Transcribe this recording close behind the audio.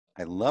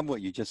I love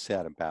what you just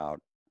said about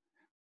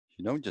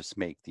you don't just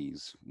make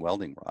these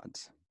welding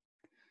rods.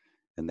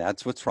 And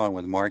that's what's wrong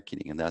with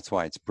marketing. And that's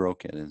why it's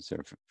broken. Is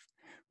if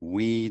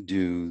we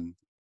do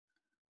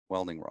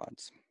welding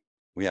rods.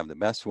 We have the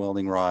best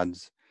welding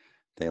rods.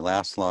 They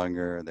last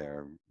longer.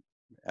 They're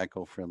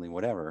eco-friendly,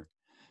 whatever.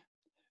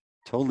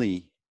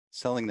 Totally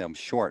selling them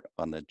short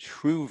on the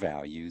true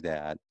value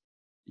that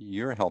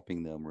you're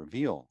helping them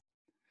reveal.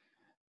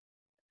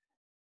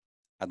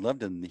 I'd love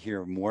to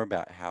hear more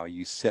about how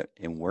you sit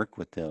and work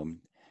with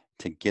them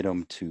to get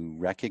them to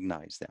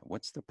recognize that.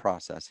 What's the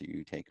process that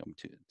you take them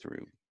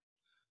through?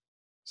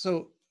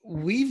 So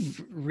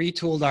we've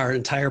retooled our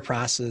entire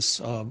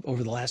process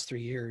over the last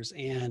 3 years,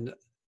 and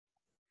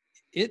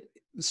it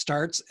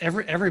starts,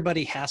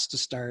 everybody has to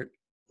start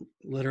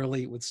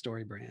literally with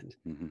StoryBrand,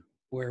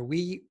 where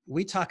we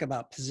talk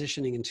about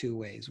positioning in two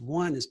ways.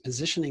 One is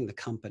positioning the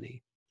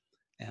company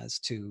as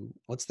to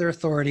what's their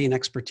authority and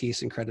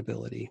expertise and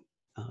credibility.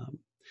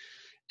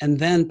 And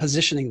then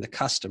positioning the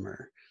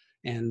customer.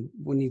 And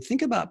when you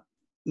think about,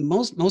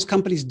 most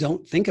companies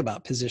don't think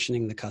about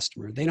positioning the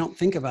customer. They don't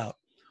think about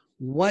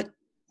what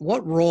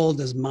role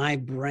does my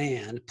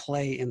brand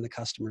play in the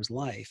customer's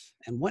life,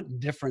 and what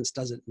difference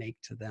does it make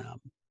to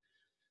them?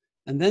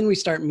 And then we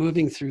start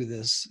moving through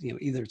this,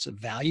 either it's a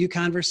value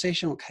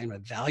conversation, what kind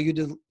of value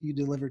do you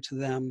deliver to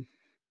them?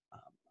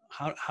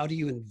 How do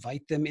you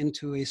invite them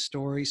into a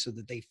story so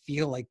that they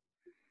feel like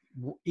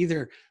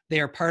either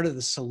they are part of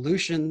the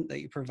solution that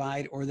you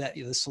provide, or that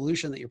the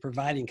solution that you're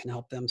providing can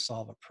help them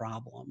solve a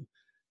problem.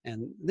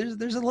 And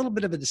there's a little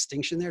bit of a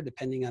distinction there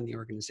depending on the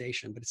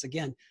organization, but it's,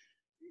 again,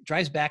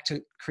 drives back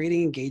to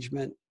creating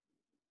engagement,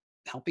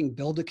 helping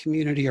build a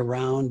community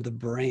around the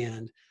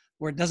brand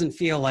where it doesn't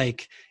feel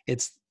like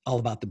it's all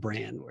about the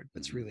brand, where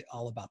it's really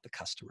all about the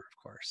customer,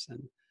 of course.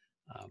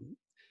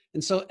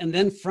 And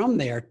then from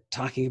there,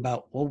 talking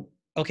about, well,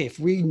 okay, if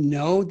we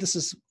know this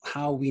is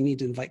how we need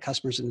to invite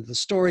customers into the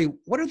story,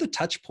 what are the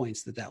touch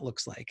points that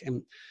looks like?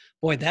 And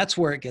boy, that's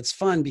where it gets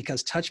fun,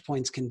 because touch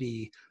points can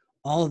be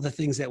all of the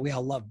things that we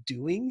all love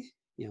doing.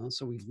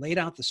 So we've laid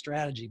out the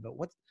strategy, but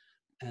what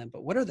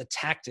are the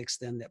tactics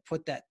then that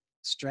put that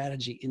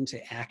strategy into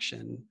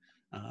action?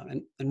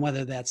 And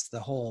whether that's the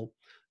whole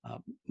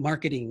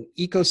marketing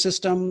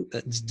ecosystem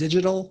that's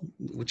digital,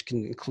 which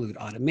can include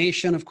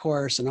automation, of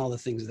course, and all the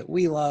things that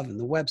we love, and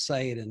the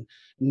website, and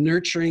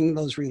nurturing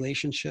those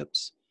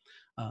relationships,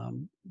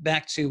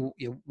 back to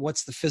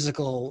what's the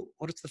physical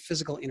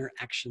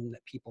interaction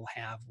that people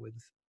have with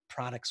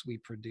products we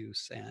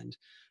produce, and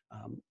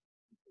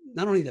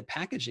not only the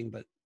packaging,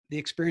 but the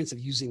experience of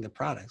using the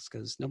products,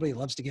 because nobody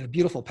loves to get a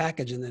beautiful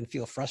package and then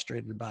feel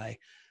frustrated by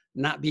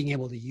not being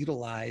able to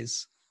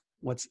utilize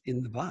what's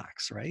in the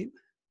box, right?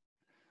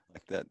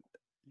 Like that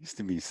used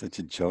to be such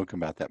a joke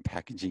about that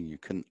packaging you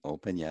couldn't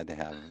open. You had to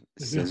have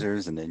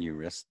scissors, and then you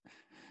risk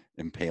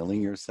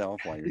impaling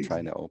yourself while you're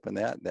trying to open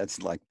that.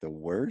 That's like the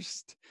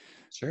worst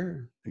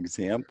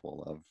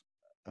example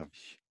of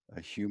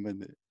a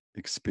human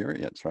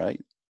experience,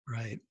 right?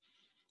 Right.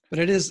 But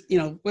it is,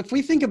 if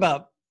we think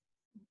about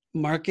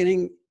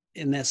marketing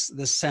in this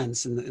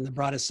sense, in the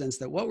broadest sense,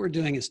 that what we're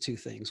doing is two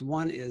things.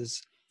 One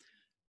is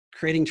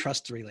creating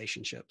trust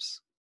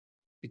relationships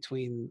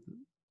between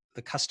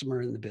the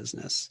customer and the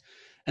business.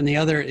 And the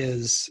other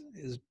is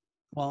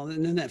well,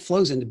 and then that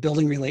flows into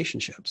building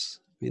relationships.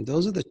 I mean,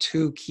 those are the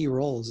two key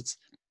roles. It's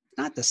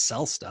not to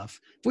sell stuff.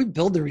 If we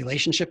build the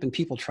relationship and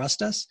people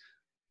trust us,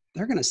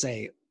 they're going to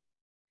say,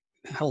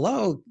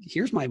 hello,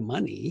 here's my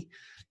money.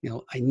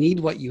 I need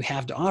what you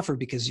have to offer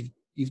because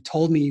you've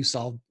told me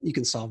you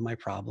can solve my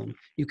problem.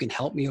 You can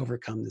help me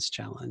overcome this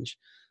challenge.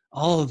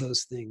 All of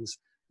those things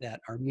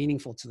that are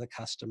meaningful to the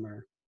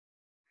customer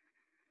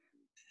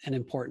and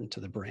important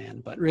to the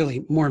brand, but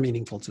really more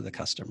meaningful to the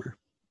customer.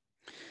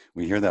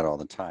 We hear that all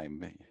the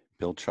time.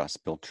 Build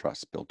trust, build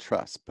trust, build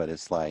trust. But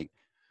it's like,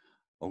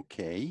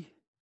 okay,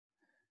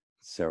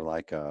 is there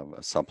like a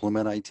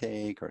supplement I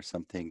take or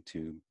something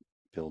to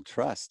build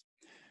trust?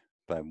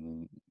 But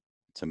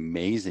it's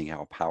amazing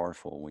how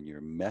powerful when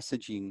your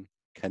messaging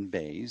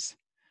conveys,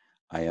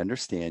 I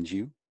understand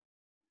you.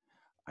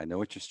 I know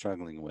what you're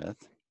struggling with.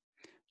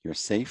 You're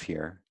safe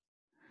here.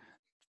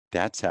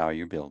 That's how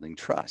you're building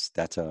trust.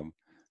 That's a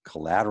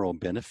collateral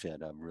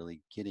benefit of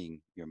really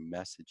getting your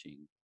messaging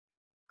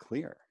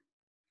clear.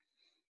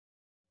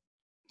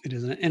 It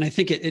is, and I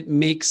think it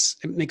makes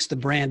the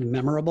brand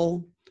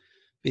memorable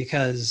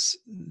because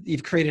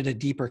you've created a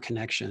deeper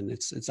connection.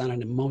 It's on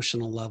an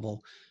emotional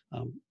level.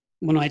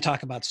 When I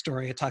talk about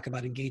story, I talk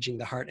about engaging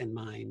the heart and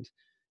mind.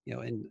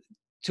 And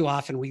too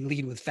often we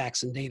lead with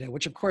facts and data,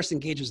 which of course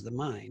engages the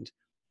mind,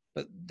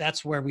 but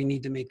that's where we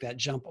need to make that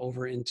jump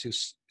over into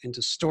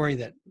story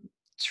that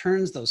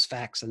turns those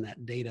facts and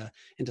that data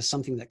into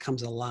something that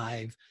comes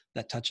alive,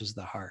 that touches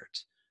the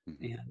heart.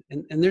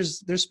 Mm-hmm. And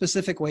there's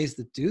specific ways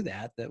to do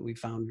that we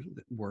found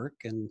that work.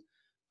 And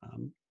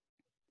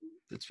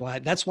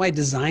that's why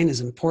design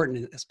is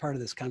important as part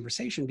of this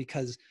conversation,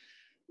 because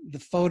the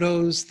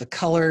photos, the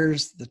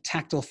colors, the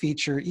tactile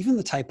feature, even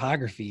the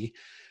typography,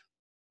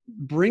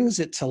 brings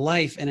it to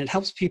life, and it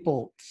helps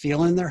people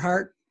feel in their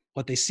heart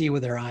what they see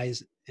with their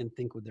eyes and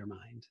think with their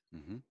mind.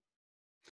 Mm-hmm.